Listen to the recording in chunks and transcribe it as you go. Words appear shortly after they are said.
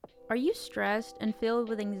Are you stressed and filled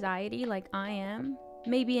with anxiety like I am?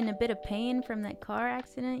 Maybe in a bit of pain from that car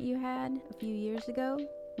accident you had a few years ago?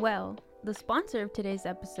 Well, the sponsor of today's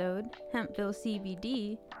episode, Hempville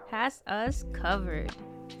CBD, has us covered.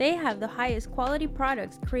 They have the highest quality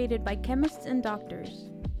products created by chemists and doctors.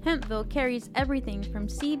 Hempville carries everything from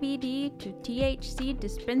CBD to THC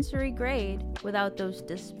dispensary grade without those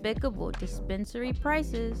despicable dispensary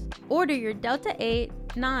prices. Order your Delta 8,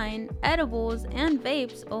 9 edibles and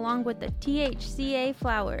vapes along with the THCA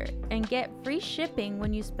flower and get free shipping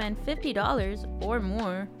when you spend $50 or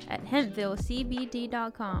more at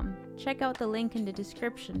hempvillecbd.com. Check out the link in the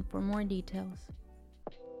description for more details.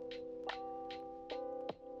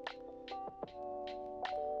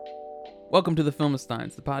 Welcome to the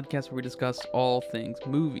Filmistines, the podcast where we discuss all things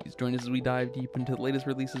movies. Join us as we dive deep into the latest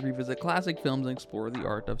releases, revisit classic films, and explore the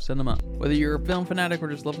art of cinema. Whether you're a film fanatic or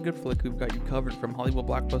just love a good flick, we've got you covered. From Hollywood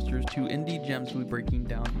blockbusters to indie gems, we'll be breaking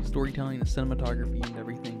down the storytelling, the cinematography, and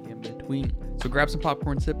everything in between. So grab some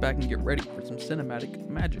popcorn, sit back, and get ready for some cinematic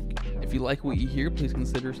magic. If you like what you hear, please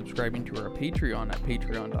consider subscribing to our Patreon at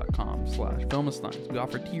patreon.com/Filmistines. We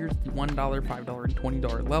offer tiers at the $1, $5, and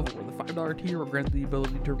 $20 level, where the $5 tier will grant the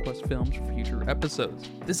ability to request films for future episodes.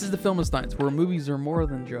 This is the Filmistines, where movies are more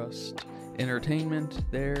than just entertainment,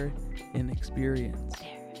 they're an experience.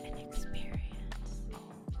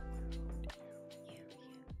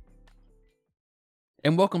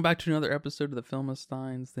 And welcome back to another episode of the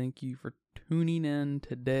Filmistines. Thank you for tuning in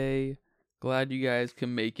today. Glad you guys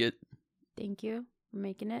can make it. Thank you for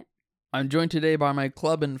making it. I'm joined today by my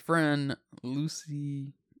club and friend,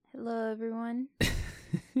 Lucy. Hello, everyone.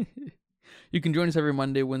 You can join us every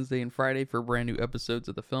Monday, Wednesday, and Friday for brand new episodes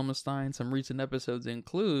of the Filmistine. Some recent episodes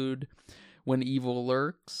include When Evil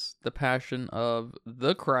Lurks, The Passion of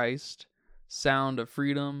the Christ, Sound of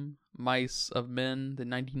Freedom, Mice of Men, the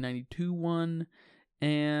 1992 one,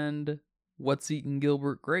 and What's Eating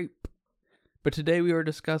Gilbert Grape. But today we are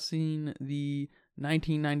discussing the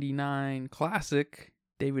 1999 classic,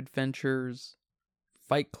 David Fincher's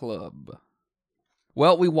Fight Club.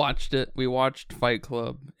 Well, we watched it. We watched Fight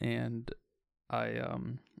Club, and I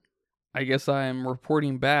guess I am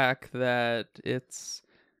reporting back that it's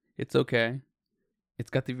okay. It's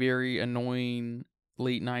got the very annoying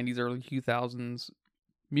late 90s, early 2000s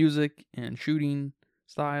music and shooting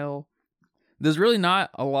style. There's really not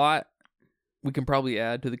a lot we can probably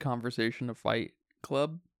add to the conversation of Fight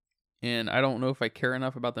Club, and I don't know if I care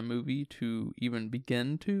enough about the movie to even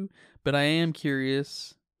begin to, but I am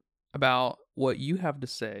curious about what you have to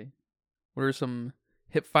say. What are some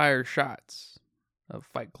hip-fire shots of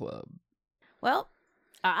Fight Club? Well,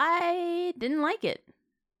 I didn't like it.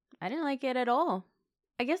 I didn't like it at all.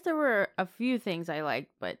 I guess there were a few things I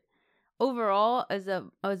liked, but overall, as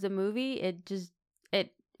a movie, it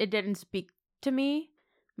didn't speak to me.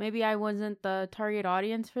 Maybe I wasn't the target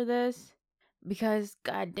audience for this because,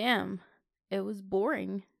 goddamn, it was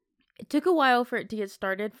boring. It took a while for it to get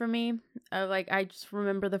started for me. I just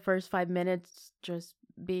remember the first 5 minutes just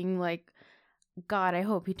being like, God, I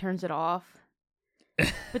hope he turns it off.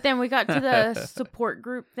 But then we got to the support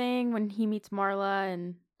group thing when he meets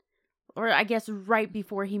Marla, or I guess right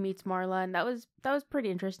before he meets Marla, and that was pretty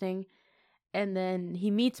interesting. And then he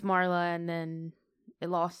meets Marla, and then it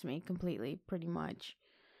lost me completely, pretty much.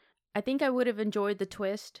 I think I would have enjoyed the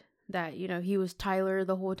twist that, he was Tyler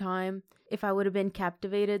the whole time. If I would have been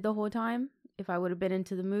captivated the whole time, if I would have been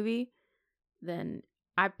into the movie, then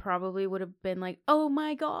I probably would have been like, oh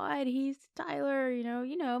my God, he's Tyler.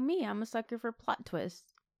 You know me, I'm a sucker for plot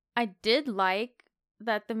twists. I did like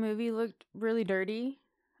that the movie looked really dirty.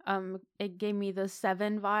 It gave me the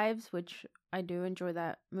Seven vibes, which I do enjoy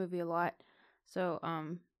that movie a lot. So,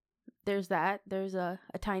 there's that. There's a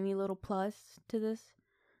tiny little plus to this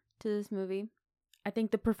movie. I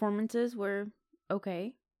think the performances were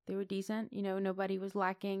okay. They were decent. Nobody was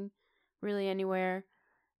lacking really anywhere.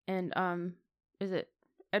 And is it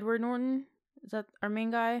Edward Norton? Is that our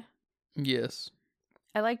main guy? Yes.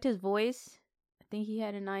 I liked his voice. I think he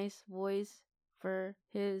had a nice voice for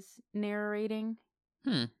his narrating.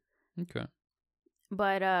 Okay.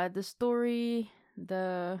 But the story,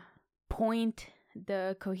 the point,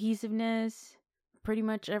 the cohesiveness, pretty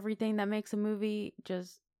much everything that makes a movie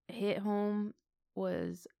just hit home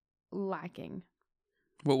was lacking.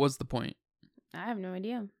 What was the point? I have no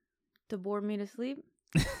idea. To bore me to sleep.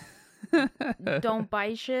 Don't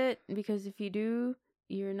buy shit, because if you do,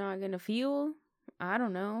 you're not gonna feel. I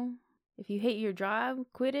don't know. If you hate your job,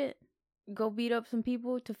 quit it. Go beat up some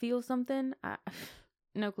people to feel something.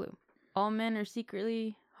 No clue. All men are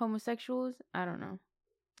secretly homosexuals. I don't know.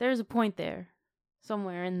 There's a point there.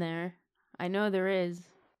 Somewhere in there. I know there is.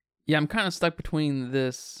 Yeah, I'm kind of stuck between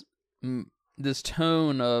this this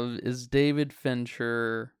tone of, is David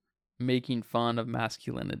Fincher making fun of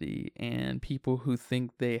masculinity and people who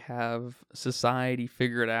think they have society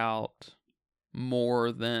figured out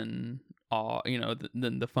more than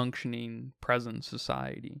than the functioning present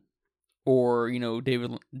society, or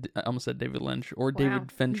I almost said David Lynch, or Wow.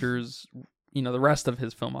 David Fincher's the rest of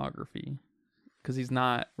his filmography, because he's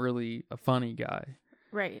not really a funny guy.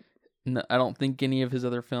 Right. No, I don't think any of his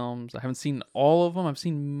other films, I haven't seen all of them. I've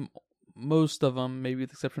seen most of them, maybe with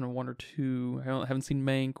the exception of one or two. I haven't seen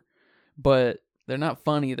Mank, but they're not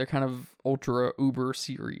funny. They're kind of ultra uber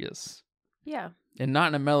serious. Yeah. And not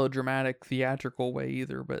in a melodramatic, theatrical way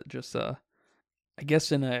either, but just, I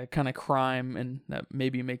guess in a kind of crime, and that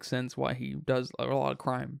maybe makes sense why he does a lot of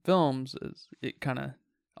crime films, is it kind of,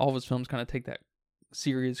 all of his films kind of take that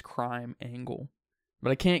serious crime angle.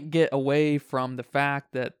 But I can't get away from the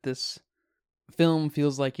fact that this film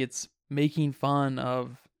feels like it's making fun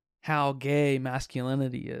of how gay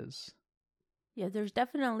masculinity is. Yeah, there's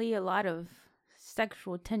definitely a lot of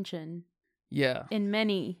sexual tension. Yeah. In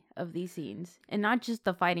many of these scenes, and not just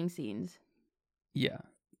the fighting scenes. Yeah.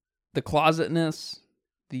 The closetness,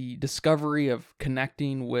 the discovery of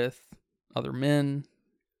connecting with other men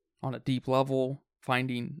on a deep level,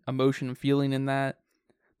 finding emotion and feeling in that,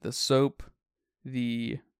 the soap,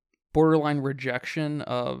 the borderline rejection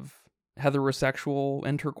of heterosexual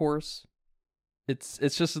intercourse. It's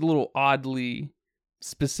just a little oddly,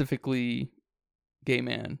 specifically gay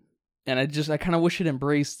man. And I kind of wish it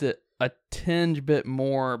embraced it a tinge bit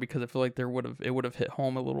more, because I feel like it would have hit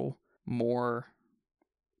home a little more,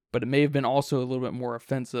 but it may have been also a little bit more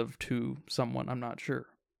offensive to someone. I'm not sure.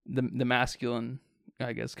 The masculine,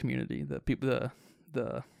 I guess, community, the people,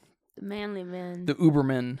 the manly men, the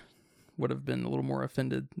Ubermen would have been a little more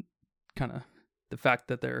offended. Kind of the fact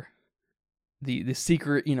that they're the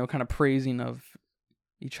secret, kind of praising of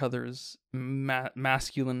each other's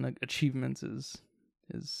masculine achievements is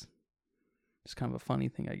just kind of a funny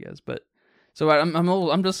thing, I guess. But so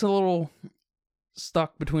I'm just a little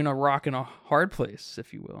stuck between a rock and a hard place,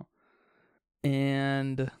 if you will.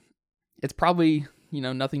 And it's probably,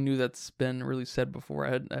 nothing new that's been really said before.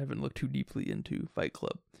 I haven't looked too deeply into Fight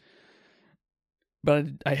Club. But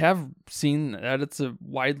I have seen that it's a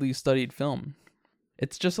widely studied film.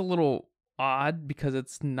 It's just a little odd because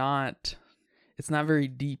it's not very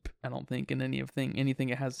deep, I don't think, in anything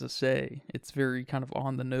it has to say. It's very kind of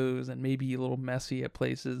on the nose and maybe a little messy at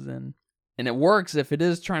places, and it works if it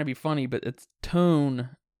is trying to be funny, but its tone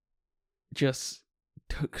just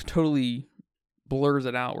totally blurs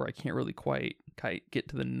it out, where I can't really quite get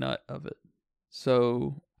to the nut of it.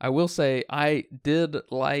 So I will say I did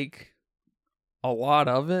like a lot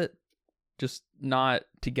of it, just not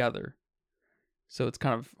together. So it's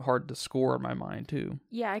kind of hard to score in my mind, too.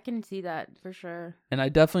 Yeah, I can see that for sure. And I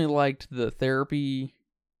definitely liked the therapy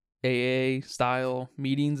AA style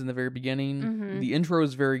meetings in the very beginning. Mm-hmm. The intro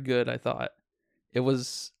is very good, I thought. It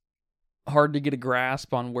was hard to get a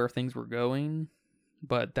grasp on where things were going,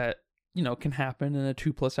 but that, can happen in a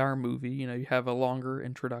 2+ hour movie. You have a longer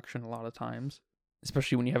introduction a lot of times,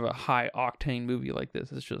 especially when you have a high octane movie like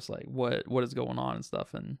this. It's just like, what is going on and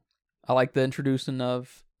stuff. And I like the introducing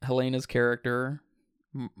of Helena's character,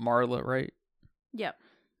 Marla, right? Yep.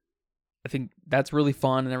 I think that's really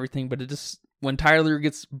fun and everything, but it just, when Tyler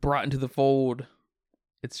gets brought into the fold,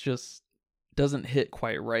 it's just doesn't hit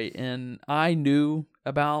quite right. And I knew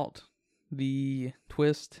about the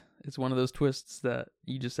twist. It's one of those twists that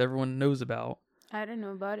everyone knows about. I didn't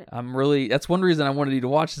know about it. That's one reason I wanted you to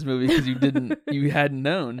watch this movie, because you hadn't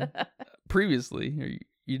known previously, or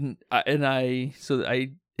you didn't,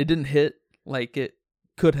 it didn't hit like it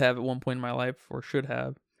could have at one point in my life, or should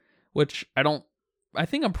have, which I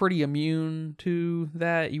think I'm pretty immune to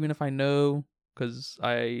that, even if I know, because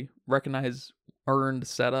I recognize earned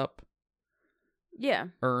setup. Yeah.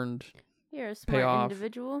 Earned You're a smart payoff.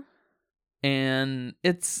 Individual. And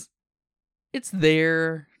it's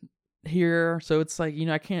there here, so it's like,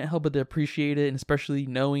 I can't help but to appreciate it, and especially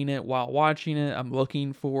knowing it while watching it. I'm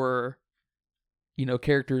looking for,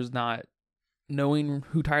 characters not knowing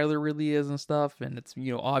who Tyler really is and stuff, and it's,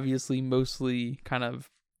 obviously mostly kind of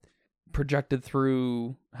projected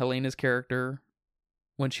through Helena's character,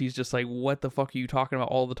 when she's just like, what the fuck are you talking about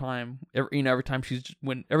all the time? Every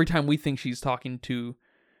time we think she's talking to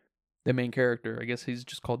the main character. I guess he's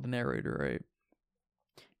just called the narrator, right?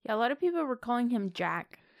 Yeah, a lot of people were calling him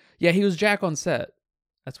Jack. Yeah, he was Jack on set.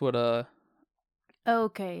 That's what Oh,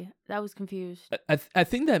 okay. That was confused. I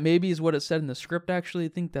think that maybe is what it said in the script, actually. I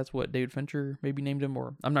think that's what David Fincher maybe named him,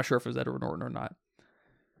 or I'm not sure if it was Edward Norton or not.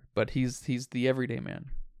 But he's the everyday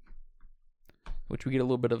man, which we get a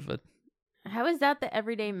little bit of a How is that the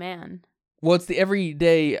everyday man? Well, it's the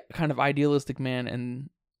everyday kind of idealistic man in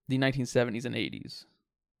the 1970s and 80s.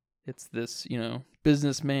 It's this,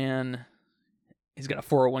 businessman. He's got a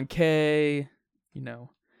 401k,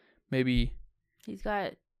 maybe He's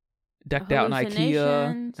got decked out in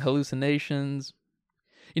IKEA, hallucinations.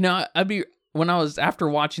 After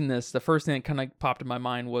watching this, the first thing that kind of popped in my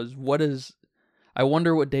mind was, I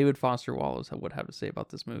wonder what David Foster Wallace would have to say about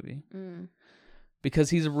this movie. Mm. Because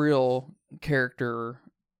he's a real character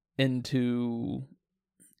into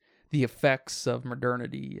the effects of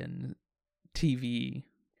modernity and TV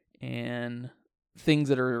and things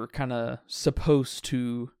that are kind of supposed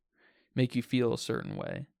to make you feel a certain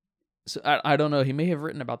way. So I don't know. He may have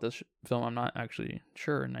written about this film. I'm not actually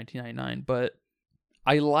sure in 1999, but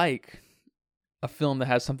I like a film that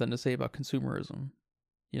has something to say about consumerism.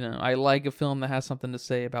 I like a film that has something to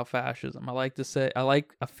say about fascism. I like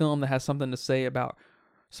a film that has something to say about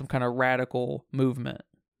some kind of radical movement.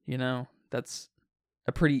 That's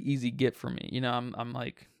a pretty easy get for me. I'm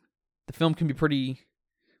like, the film can be pretty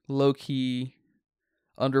low key,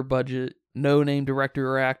 under budget, no name director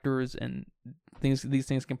or actors, and these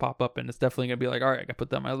things can pop up, and it's definitely gonna be like, all right, I gotta put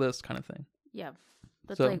that on my list, kind of thing. Yeah,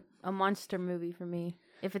 that's like a monster movie for me.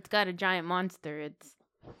 If it's got a giant monster, it's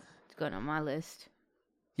going on my list.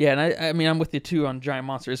 Yeah, and I mean, I'm with you too on giant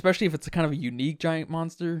monster, especially if it's a kind of a unique giant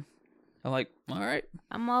monster. I'm like, all right.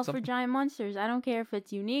 I'm all for giant monsters. I don't care if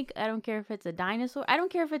it's unique. I don't care if it's a dinosaur. I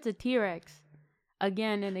don't care if it's a T-Rex.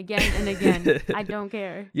 Again and again and again. I don't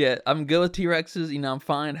care. Yeah, I'm good with T-Rexes. I'm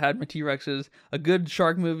fine. Had my T-Rexes. A good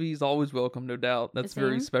shark movie is always welcome, no doubt. That's a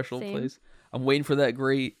very special place. I'm waiting for that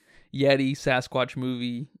great Yeti Sasquatch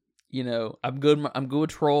movie. I'm good. I'm good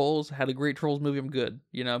with Trolls. Had a great Trolls movie. I'm good.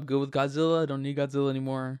 I'm good with Godzilla. I don't need Godzilla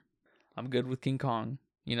anymore. I'm good with King Kong.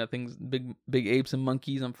 Things big apes and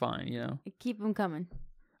monkeys. I'm fine. Keep them coming.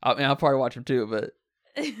 I'll probably watch them too, but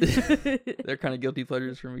they're kind of guilty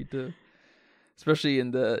pleasures for me too. Especially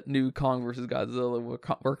in the new Kong versus Godzilla,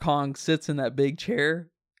 where Kong sits in that big chair.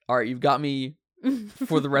 All right, you've got me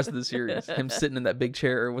for the rest of the series. Him sitting in that big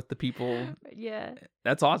chair with the people. Yeah.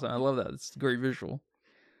 That's awesome. I love that. It's great visual.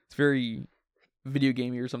 It's very video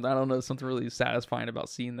gamey or something. I don't know. Something really satisfying about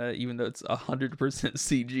seeing that, even though it's 100%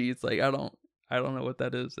 CG. It's like, I don't know what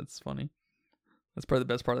that is. That's funny. That's probably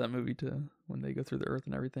the best part of that movie too, when they go through the earth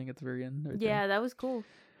and everything at the very end. Yeah, that was cool.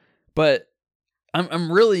 But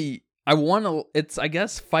I'm really, I want to. It's, I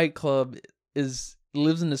guess, Fight Club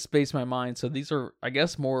lives in the space of my mind. So these are, I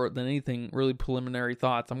guess, more than anything, really preliminary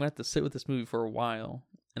thoughts. I'm gonna have to sit with this movie for a while,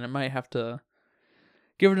 and I might have to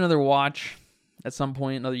give it another watch at some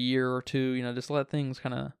point, another year or two. Just let things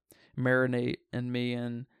kind of marinate in me,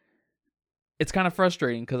 and it's kind of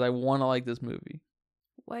frustrating because I want to like this movie.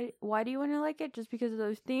 Why do you want to like it? Just because of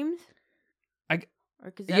those themes? Or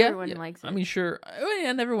because everyone everyone likes it? I mean, sure.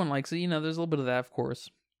 And everyone likes it. There's a little bit of that, of course.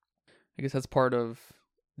 I guess that's part of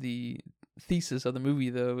the thesis of the movie,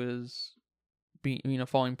 though, is being,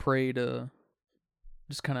 falling prey to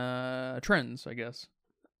just kind of trends, I guess.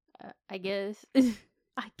 I guess.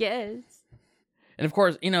 I guess. And of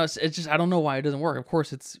course, it's just, I don't know why it doesn't work. Of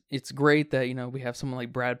course, it's great that, we have someone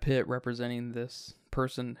like Brad Pitt representing this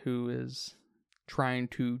person who is trying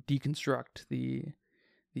to deconstruct the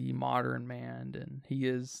modern man, and he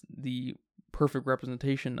is the perfect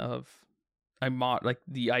representation of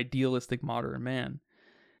the idealistic modern man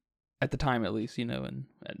at the time, at least, and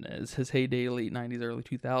as his heyday, late 90s, early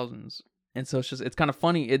 2000s. And so it's kind of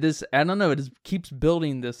funny. It is, I don't know, it keeps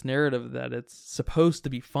building this narrative that it's supposed to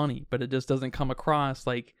be funny, but it just doesn't come across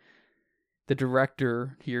like the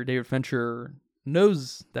director here, David Fincher,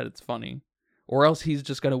 knows that it's funny, or else he's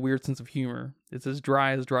just got a weird sense of humor. It's as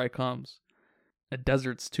dry comes. A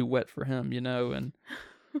desert's too wet for him, and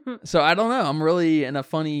so I don't know. I'm really in a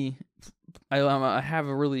funny,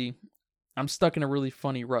 I'm stuck in a really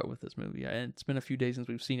funny rut with this movie. It's been a few days since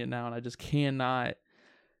we've seen it now, and I just cannot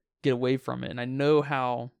get away from it. And I know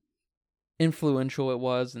how influential it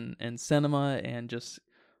was in cinema, and just,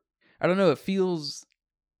 I don't know,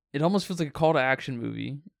 it almost feels like a call to action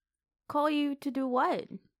movie. Call you to do what?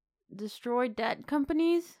 Destroy debt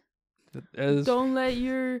companies? As, don't let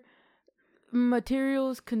your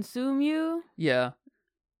materials consume you? Yeah.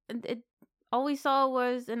 All we saw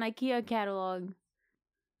was an IKEA catalog.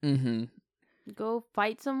 Mm-hmm. Go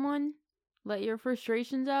fight someone? Let your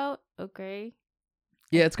frustrations out? Okay.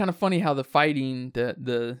 Yeah, it's kind of funny how the fighting,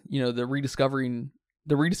 the rediscovery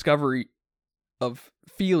of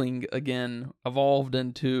feeling again evolved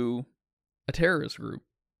into a terrorist group.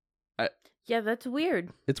 Yeah, that's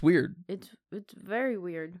weird. It's weird. It's very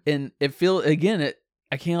weird. And I can't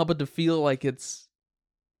help but to feel like it's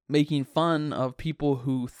making fun of people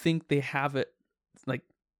who think they have it, like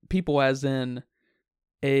people as in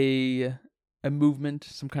a movement,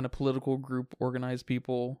 some kind of political group, organized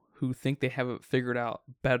people who think they have it figured out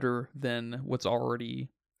better than what's already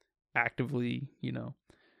actively,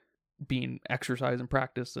 being exercised and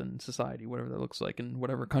practiced in society, whatever that looks like in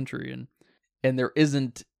whatever country. And there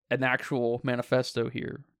isn't an actual manifesto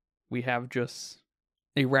here. We have just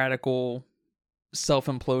a radical,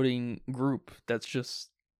 self-imploding group that's just,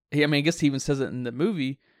 I guess he even says it in the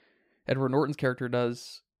movie, Edward Norton's character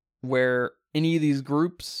does, where any of these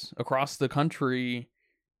groups across the country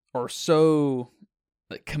are so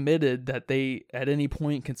committed that they at any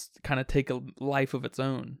point can kind of take a life of its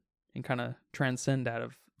own and kind of transcend out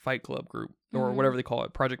of Fight Club group or whatever they call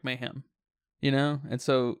it, Project Mayhem, and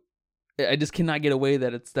so I just cannot get away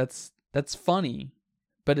that that's funny,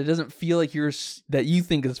 but it doesn't feel like that you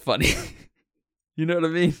think is funny. You know what I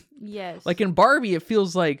mean? Yes. Like in Barbie, it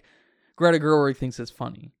feels like Greta Gerwig thinks it's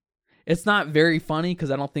funny. It's not very funny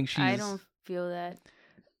because I don't think I don't feel that.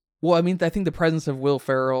 Well, I think the presence of Will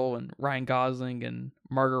Ferrell and Ryan Gosling and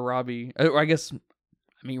Margot Robbie, or I guess,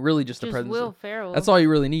 really just the presence Will Ferrell. That's all you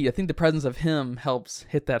really need. I think the presence of him helps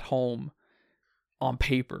hit that home on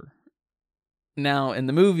paper. Now, in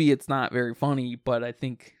the movie, it's not very funny, but I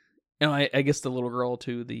think, I guess the little girl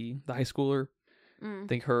too, the high schooler, I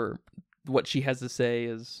think what she has to say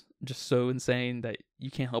is just so insane that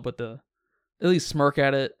you can't help but to at least smirk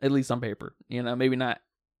at it, at least on paper. Maybe not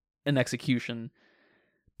in execution,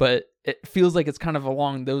 but it feels like it's kind of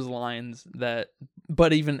along those lines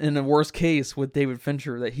but even in a worst case with David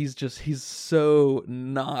Fincher, that he's so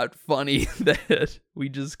not funny that we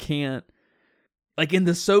just can't, like in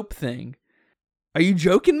the soap thing. Are you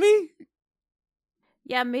joking me?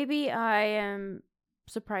 Yeah, maybe I am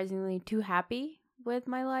surprisingly too happy with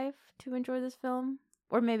my life to enjoy this film.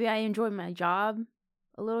 Or maybe I enjoy my job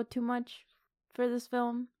a little too much for this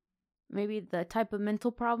film. Maybe the type of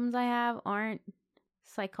mental problems I have aren't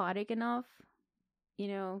psychotic enough.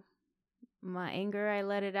 My anger, I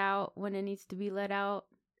let it out when it needs to be let out.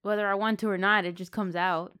 Whether I want to or not, it just comes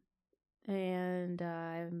out. And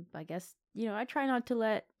I guess, I try not to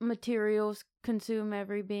let materials consume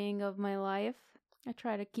every being of my life. I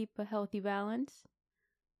try to keep a healthy balance,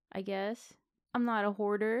 I guess. I'm not a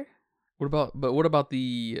hoarder. What about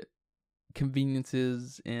the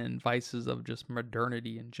conveniences and vices of just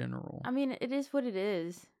modernity in general? It is what it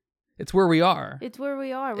is. It's where we are.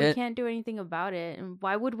 We can't do anything about it. And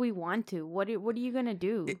why would we want to? What are you going to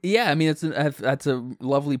do? Yeah, that's a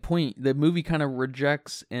lovely point. The movie kind of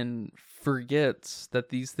rejects and forgets that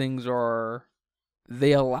these things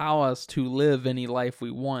they allow us to live any life we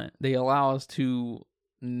want. They allow us to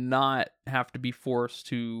not have to be forced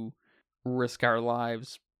to risk our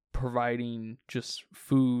lives providing just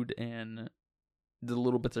food and the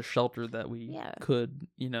little bits of shelter that we could,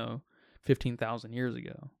 15,000 years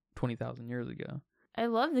ago, 20,000 years ago. I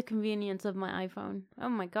love the convenience of my iPhone. Oh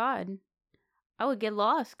my God. I would get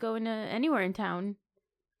lost going to anywhere in town.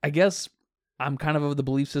 I guess I'm kind of the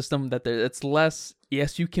belief system that it's less,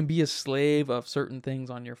 yes, you can be a slave of certain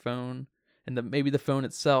things on your phone and maybe the phone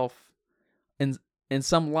itself in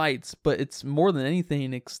some lights, but it's more than anything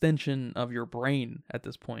an extension of your brain at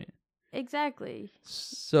this point. Exactly.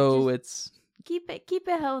 So just keep it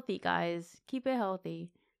healthy, guys. Keep it healthy.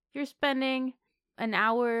 If you're spending an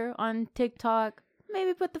hour on TikTok,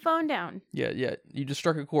 maybe put the phone down. Yeah. You just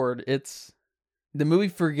struck a chord. The movie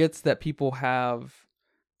forgets that people have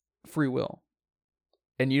free will.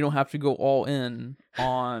 And you don't have to go all in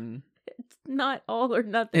on... It's not all or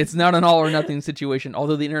nothing. It's not an all or nothing situation,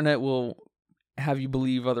 although the internet will have you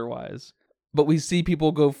believe otherwise. But we see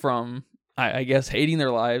people go from, I guess, hating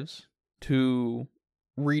their lives to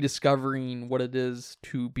rediscovering what it is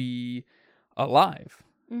to be alive.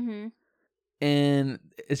 Mm-hmm. And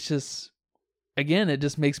it's just, again, it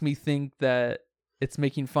just makes me think that it's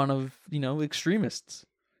making fun of, extremists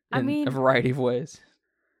in a variety of ways.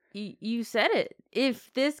 You said it.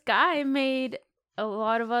 If this guy made a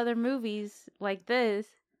lot of other movies like this,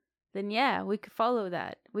 then yeah, we could follow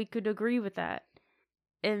that. We could agree with that.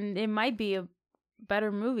 And it might be a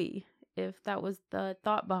better movie if that was the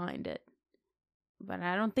thought behind it. But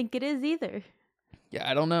I don't think it is either. Yeah,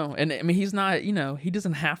 I don't know. And he's not, he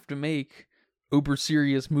doesn't have to make uber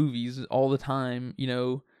serious movies all the time.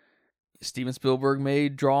 Steven Spielberg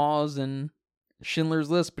made Jaws and Schindler's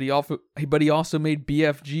List, but he also made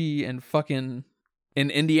BFG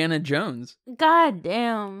and Indiana Jones. God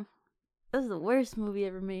damn. That's the worst movie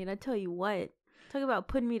ever made. I tell you what. Talk about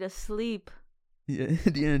putting me to sleep. Yeah,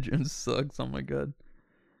 Indiana Jones sucks. Oh my God.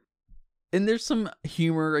 And there's some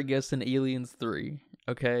humor, I guess, in Aliens 3.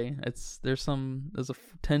 Okay, there's a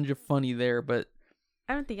tinge of funny there, but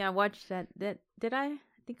I don't think I watched that. Did I? I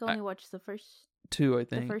think I only watched the first two. I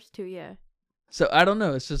think the first two. Yeah. so. I don't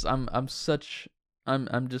know. It's just I'm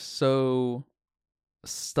just so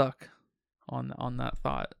stuck on that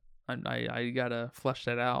thought. I gotta flesh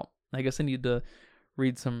that out. I guess I need to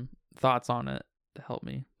read some thoughts on it to help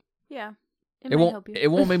me. Yeah, It might won't help you. it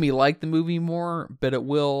won't make me like the movie more, but it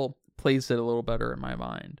will place it a little better in my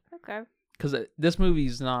mind. Okay. Because this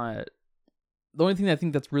movie's not. The only thing I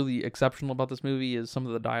think that's really exceptional about this movie is some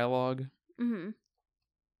of the dialogue. Mm-hmm.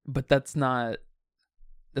 But that's not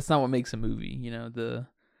what makes a movie. You know, the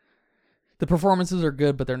performances are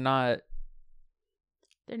good, but they're not.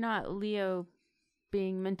 They're not Leo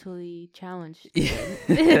being mentally challenged.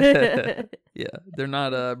 Yeah, they're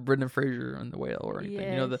not Brendan Fraser in The Whale or anything.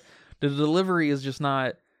 Yes. You know, the delivery is just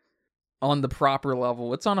not on the proper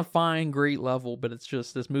level. It's on a fine, great level, but it's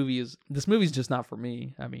just this movie's just not for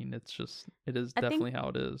me. I mean, it is definitely how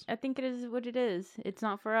it is. I think it is what it is. It's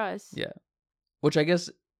not for us. Yeah. Which I guess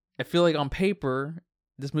I feel like on paper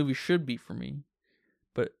this movie should be for me,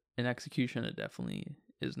 but in execution it definitely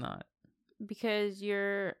is not. Because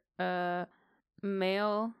you're a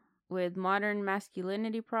male with modern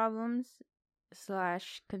masculinity problems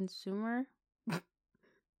 / consumer.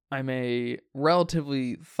 I'm a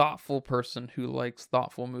relatively thoughtful person who likes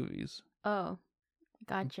thoughtful movies. Oh,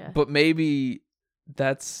 gotcha. But maybe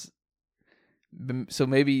that's... So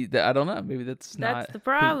maybe... I don't know. Maybe that's not... That's the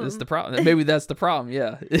problem. That's the problem. Maybe that's the problem,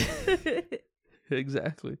 yeah.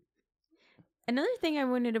 Exactly. Another thing I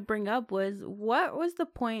wanted to bring up was, what was the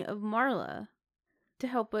point of Marla? To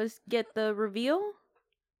help us get the reveal?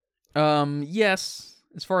 Yes.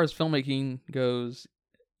 As far as filmmaking goes,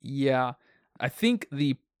 yeah. I think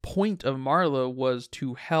the point of Marla was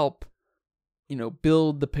to help,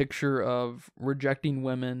 build the picture of rejecting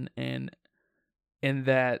women, and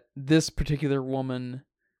that this particular woman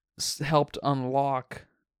helped unlock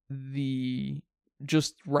the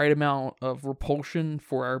just right amount of repulsion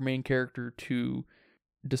for our main character to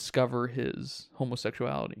discover his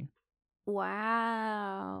homosexuality.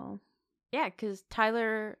 Wow. Yeah, because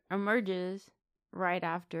Tyler emerges right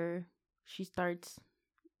after she starts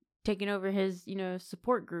taking over his,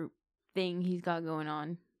 support group thing he's got going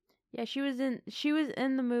on. Yeah, she was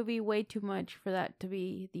in the movie way too much for that to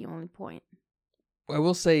be the only point. I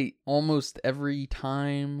will say almost every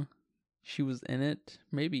time she was in it,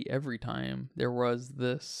 maybe every time, there was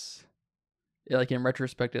this, like in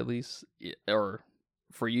retrospect at least, or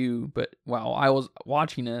for you, but while I was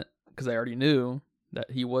watching it, because I already knew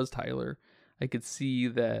that he was Tyler, I could see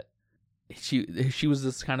that she was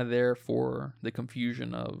just kind of there for the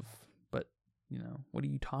confusion of, but, what are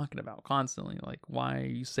you talking about constantly? Like, why are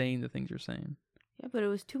you saying the things you're saying? Yeah, but it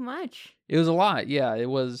was too much. It was a lot, yeah. It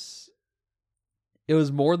was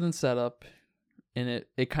more than setup, and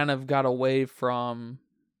it kind of got away from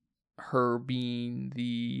her being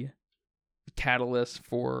the catalyst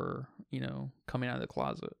for, coming out of the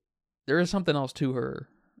closet. There is something else to her,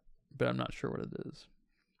 but I'm not sure what it is.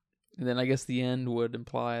 And then I guess the end would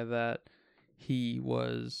imply that he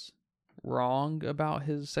was wrong about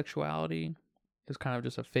his sexuality. It was kind of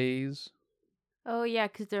just a phase. Oh, yeah,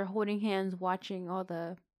 because they're holding hands watching all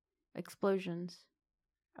the explosions.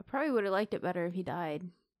 I probably would have liked it better if he died.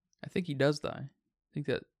 I think he does die. I think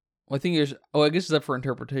that... Well, I guess it's up for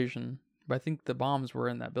interpretation, but I think the bombs were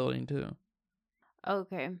in that building, too.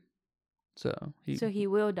 Okay. So he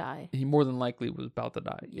will die. He more than likely was about to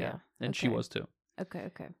die, yeah. And okay. She was, too. Okay.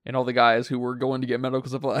 And all the guys who were going to get medical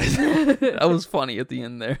supplies. That was funny at the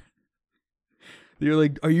end there. They were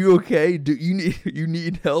like, "Are you okay? Do you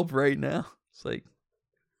need help right now?" It's like,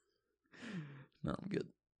 no, I'm good.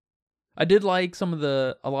 I did like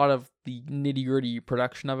a lot of the nitty gritty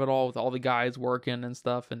production of it all, with all the guys working and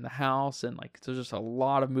stuff in the house, and like there's just a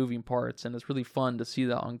lot of moving parts, and it's really fun to see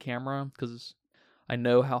that on camera because I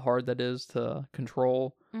know how hard that is to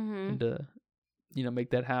control and to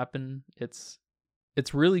make that happen.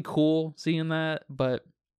 It's really cool seeing that,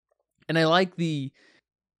 and I like the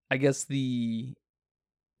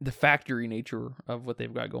factory nature of what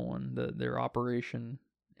they've got going, their operation.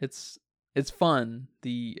 It's fun.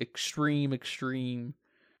 The extreme.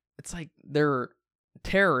 It's like they're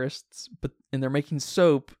terrorists, and they're making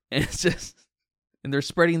soap, and and they're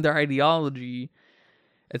spreading their ideology.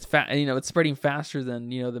 It's it's spreading faster than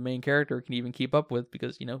the main character can even keep up with,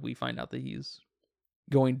 because we find out that he's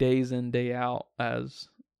going days in, day out as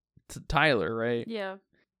Tyler, right? Yeah.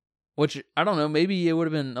 Which I don't know. Maybe it would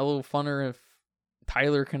have been a little funner if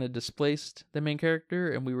Tyler kind of displaced the main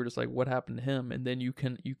character, and we were just like, what happened to him? And then you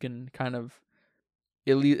can kind of,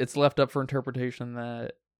 it's left up for interpretation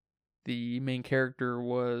that the main character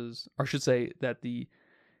was, or I should say that the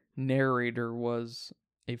narrator was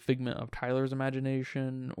a figment of Tyler's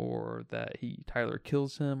imagination, or that Tyler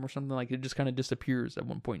kills him or something. Like, it just kind of disappears at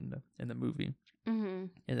one point in the movie. Mm-hmm.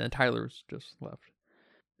 And then Tyler's just left.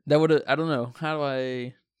 That would have, I don't know.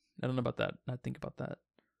 I don't know about that. I think about that.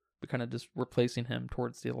 But kind of just replacing him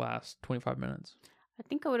towards the last 25 minutes. I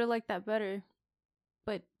think I would have liked that better.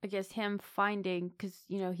 But I guess him finding, because,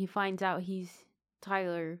 he finds out he's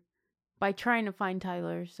Tyler by trying to find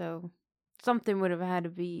Tyler. So something would have had to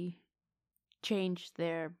be changed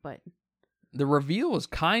there. But the reveal was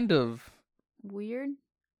kind of weird.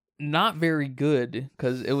 Not very good,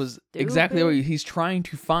 because it was Stupid. exactly what he's trying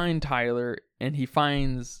to find Tyler, and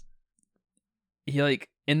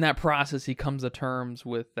in that process he comes to terms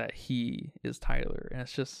with that he is Tyler, and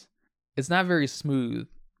it's not very smooth.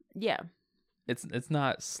 Yeah, it's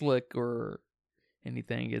not slick or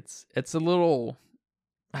anything. It's a little,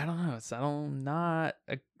 I don't know.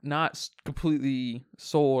 Not completely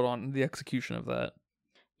sold on the execution of that.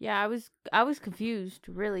 Yeah, I was confused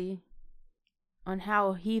really on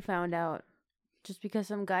how he found out, just because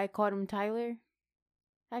some guy called him Tyler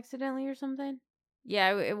accidentally or something.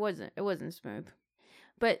 Yeah, it wasn't smooth.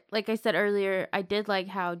 But like I said earlier, I did like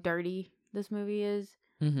how dirty this movie is.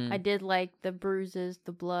 Mm-hmm. I did like the bruises,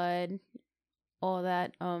 the blood, all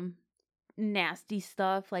that nasty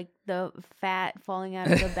stuff, like the fat falling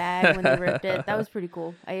out of the bag when they ripped it. That was pretty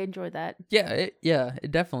cool. I enjoyed that. Yeah,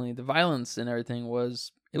 it definitely, the violence and everything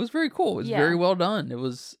was very cool. It was very well done. It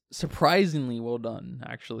was surprisingly well done,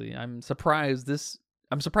 actually. I'm surprised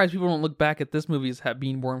people don't look back at this movie as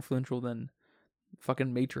being more influential than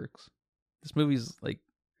fucking Matrix. This movie's, like,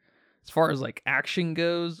 as far as like action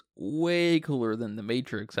goes, way cooler than the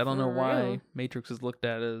Matrix. I don't know why Matrix is looked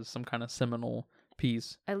at as some kind of seminal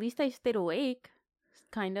piece. At least I stayed awake,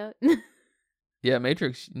 kinda. Yeah,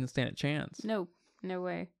 Matrix, you didn't stand a chance. No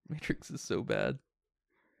way. Matrix is so bad.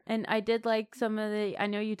 And I did like some of I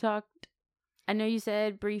know you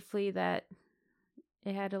said briefly that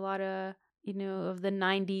it had a lot of, of the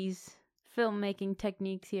 90s filmmaking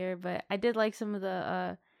techniques here, but I did like some of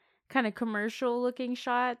the kind of commercial looking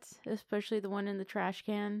shots, especially the one in the trash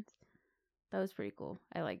can. That was pretty cool.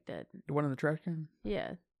 I liked it. The one in the trash can?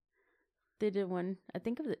 Yeah. They did one. I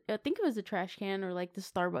think it was a trash can, or like the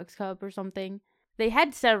Starbucks cup or something. They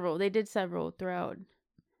did several throughout.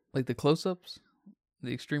 Like the close-ups?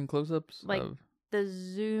 The extreme close-ups? Like the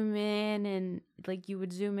zoom in, and like you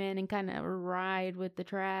would zoom in and kind of ride with the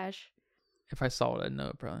trash. If I saw it, I'd know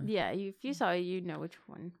it probably. Yeah, if you saw it, you'd know which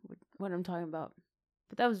one, what I'm talking about.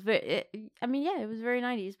 But that was it was very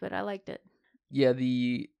 90s, but I liked it. Yeah,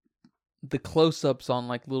 the close-ups on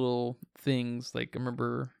like little things, like I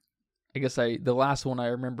remember, the last one I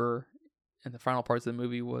remember in the final parts of the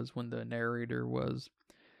movie was when the narrator was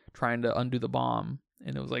trying to undo the bomb,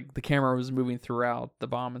 and it was like the camera was moving throughout the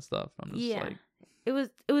bomb and stuff. I'm just like, it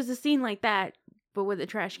was a scene like that, but with a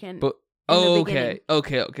trash can. But okay.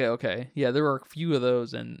 Yeah, there were a few of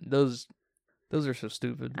those, and those are so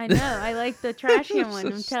stupid. I know. I like the trash can one.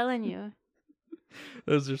 I'm telling you.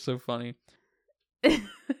 Those are so funny.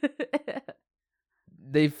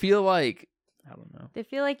 They feel like, I don't know. They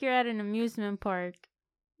feel like you're at an amusement park.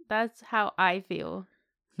 That's how I feel.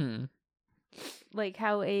 Like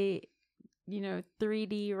how a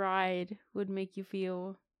 3D ride would make you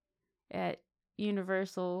feel at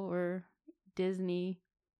Universal or Disney.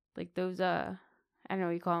 Like those I don't know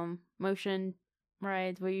what you call them, motion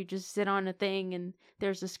rides, where you just sit on a thing and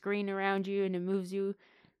there's a screen around you and it moves you.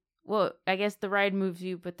 Well, I guess the ride moves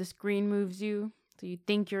you, but the screen moves you, so you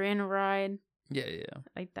think you're in a ride. Yeah.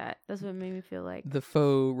 Like that. That's what it made me feel like. The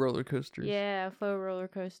faux roller coasters. Yeah, faux roller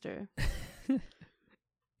coaster.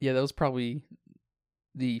 Yeah, that was probably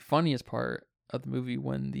the funniest part of the movie,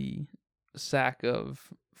 when the sack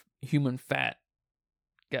of human fat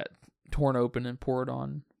got torn open and poured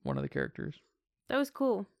on one of the characters. That was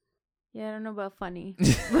cool. Yeah, I don't know about funny.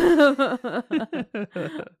 It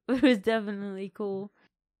was definitely cool.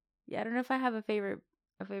 Yeah, I don't know if I have a favorite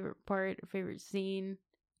part, a favorite scene.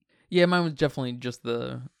 Yeah, mine was definitely just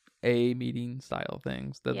the A meeting style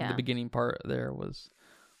things. The beginning part there was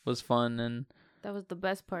fun, and that was the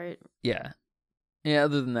best part. Yeah.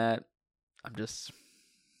 Other than that, I'm just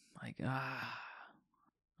like, I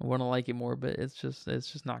want to like it more, but it's just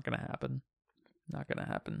not gonna happen. Not gonna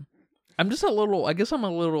happen. I'm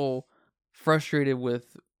a little frustrated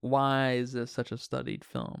with, why is this such a studied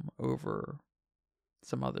film over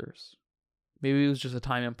some others? Maybe it was just a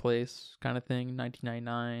time and place kind of thing,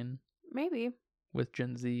 1999. Maybe. With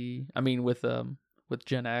Gen Z. I mean, with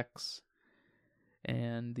Gen X.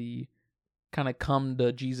 And the kind of come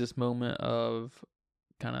to Jesus moment of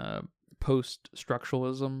kind of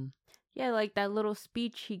post-structuralism. Yeah, like that little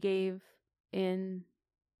speech he gave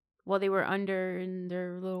while they were under in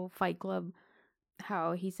their little fight club,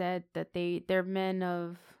 how he said that they're men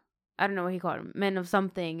of, I don't know what he called them, men of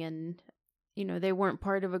something, and they weren't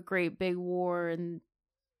part of a great big war, and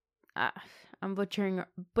I'm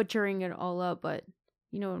butchering it all up, but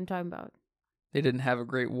you know what I'm talking about. They didn't have a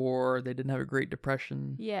great war. They didn't have a great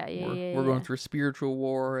depression. Yeah. We're going through a spiritual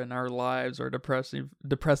war, and our lives are depressing.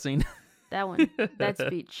 That one, that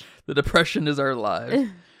speech. The depression is our lives.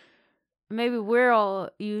 Maybe we're all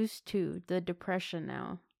used to the depression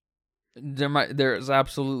now. There's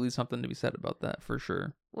absolutely something to be said about that, for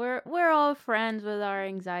sure. We're all friends with our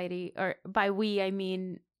anxiety, or by we I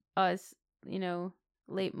mean us,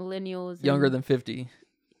 late millennials. Younger than 50.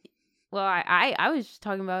 Well, I was just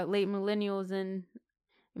talking about late millennials and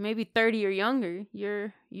maybe 30 or younger.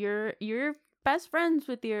 You're best friends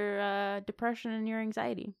with your depression and your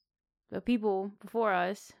anxiety. But people before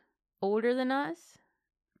us, older than us,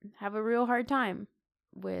 have a real hard time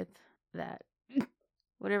with that.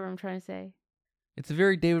 Whatever I'm trying to say. It's a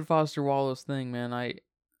very David Foster Wallace thing, man.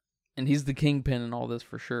 And he's the kingpin in all this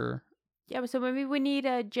for sure. Yeah, so maybe we need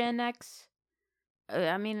a Gen X,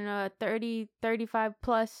 a 30, 35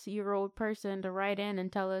 plus year old person to write in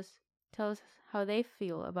and tell us how they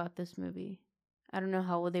feel about this movie. I don't know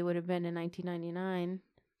how old they would have been in 1999.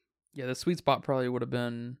 Yeah, the sweet spot probably would have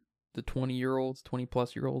been the 20-year-olds,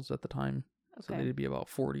 20-plus-year-olds at the time. Okay. So they'd be about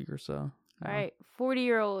 40 or so. All right,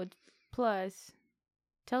 40-year-old plus.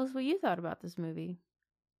 Tell us what you thought about this movie.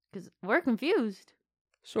 Because we're confused.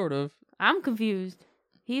 Sort of. I'm confused.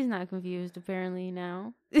 He's not confused, apparently,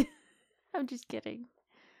 now. I'm just kidding.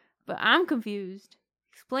 But I'm confused.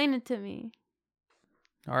 Explain it to me.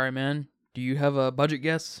 All right, man. Do you have a budget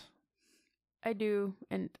guess? I do.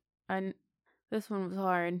 And this one was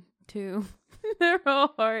hard, too. They're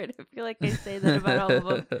all hard. I feel like I say that about all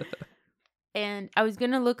of them. And I was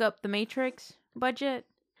going to look up the Matrix budget,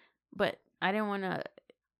 but I didn't want to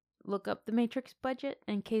look up the Matrix budget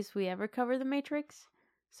in case we ever cover the Matrix.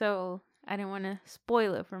 So I didn't want to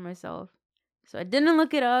spoil it for myself. So I didn't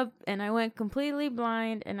look it up, and I went completely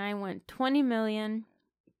blind, and I went 20 million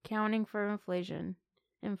counting for inflation.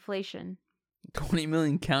 20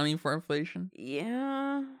 million counting for inflation?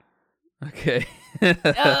 Yeah. Okay.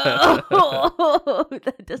 Oh,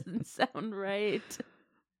 that doesn't sound right.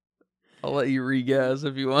 I'll let you re-guess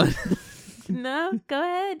if you want. No, go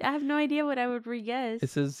ahead. I have no idea what I would re-guess.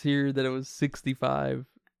 It says here that it was 63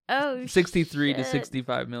 shit. to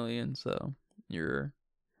 65 million, so you're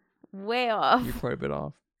way off. You're quite a bit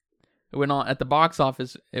off. It went on at the box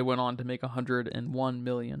office. It went on to make 101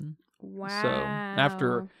 million. Wow. So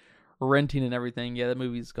after renting and everything, yeah, that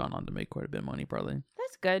movie's gone on to make quite a bit of money, probably.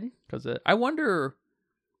 That's good. Because I wonder.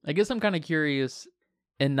 I guess I'm kind of curious.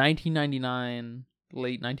 In 1999,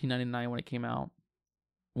 late 1999, when it came out,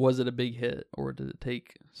 was it a big hit or did it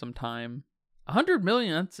take some time? 100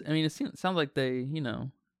 million. It sounds like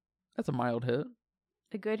that's a mild hit.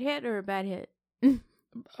 A good hit or a bad hit?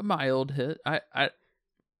 A mild hit.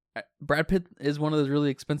 Brad Pitt is one of those really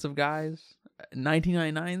expensive guys.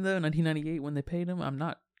 1999 though, 1998 when they paid him, I'm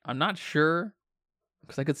not sure,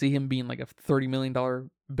 because I could see him being like a $30 million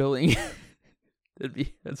billing.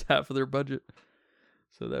 That's half of their budget,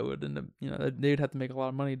 so that would end up they'd have to make a lot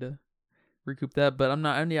of money to recoup that. But I'm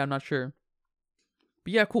not sure.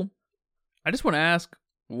 But yeah, cool. I just want to ask,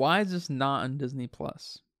 why is this not on Disney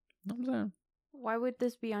Plus? You know what I'm saying? Why would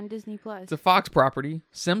this be on Disney Plus? It's a Fox property.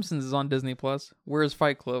 Simpsons is on Disney Plus. Where's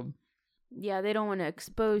Fight Club? Yeah, they don't want to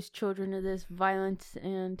expose children to this violence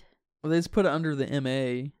and. Well, they just put it under the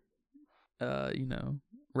MA,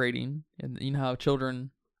 rating, and you know how children,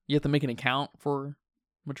 you have to make an account for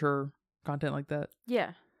mature content like that.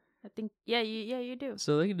 Yeah, I think you do.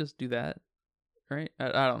 So they can just do that, right?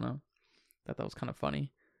 I don't know. Thought that was kind of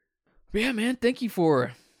funny. But yeah, man, thank you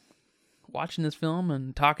for watching this film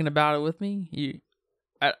and talking about it with me.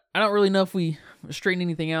 I don't really know if we straighten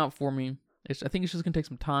anything out for me. I think it's just gonna take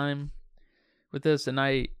some time with this, and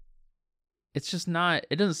it's just not.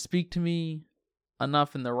 It doesn't speak to me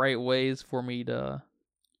enough in the right ways for me to,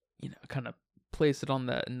 kind of place it on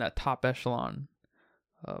in that top echelon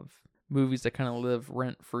of movies that kind of live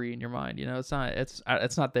rent free in your mind. It's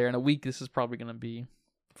not there. In a week, this is probably gonna be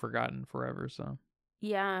forgotten forever. So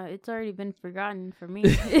yeah, it's already been forgotten for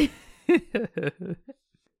me. But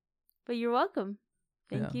you're welcome.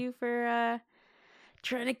 Thank you for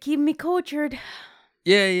trying to keep me cultured.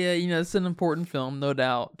 Yeah, it's an important film, no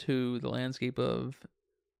doubt, to the landscape of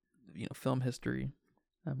film history.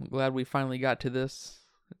 I'm glad we finally got to this.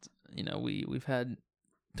 We've had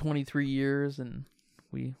 23 years and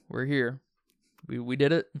we're here. We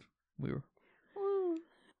did it. We were. Woo.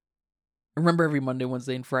 Remember, every Monday,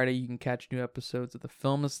 Wednesday, and Friday, you can catch new episodes of the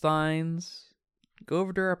Filmistines. Go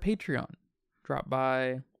over to our Patreon. Drop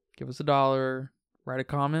by, give us $1, write a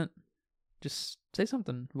comment. Just say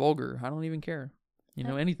something vulgar. I don't even care.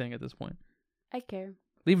 Anything at this point. I care.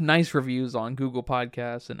 Leave nice reviews on Google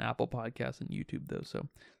Podcasts and Apple Podcasts and YouTube, though, so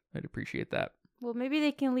I'd appreciate that. Well, maybe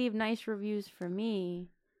they can leave nice reviews for me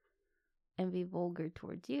and be vulgar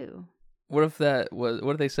towards you. What if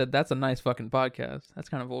they said, that's a nice fucking podcast? That's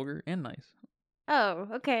kind of vulgar and nice. Oh,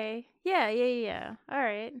 okay. Yeah. All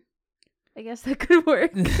right. I guess that could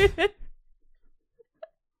work.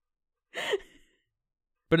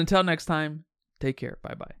 But until next time, take care.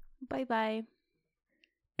 Bye-bye. Bye-bye.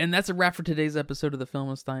 And that's a wrap for today's episode of the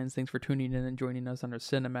Filmistines. Thanks for tuning in and joining us on our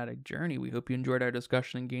cinematic journey. We hope you enjoyed our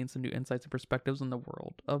discussion and gained some new insights and perspectives on the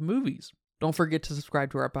world of movies. Don't forget to subscribe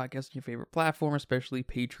to our podcast on your favorite platform, especially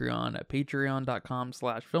Patreon at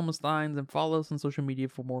patreon.com/Filmistines, and follow us on social media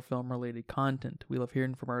for more film-related content. We love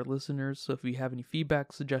hearing from our listeners, so if you have any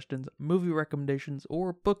feedback, suggestions, movie recommendations,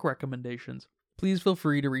 or book recommendations, please feel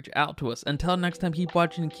free to reach out to us. Until next time, keep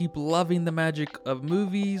watching and keep loving the magic of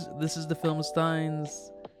movies. This is the Filmistines,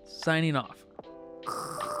 signing off.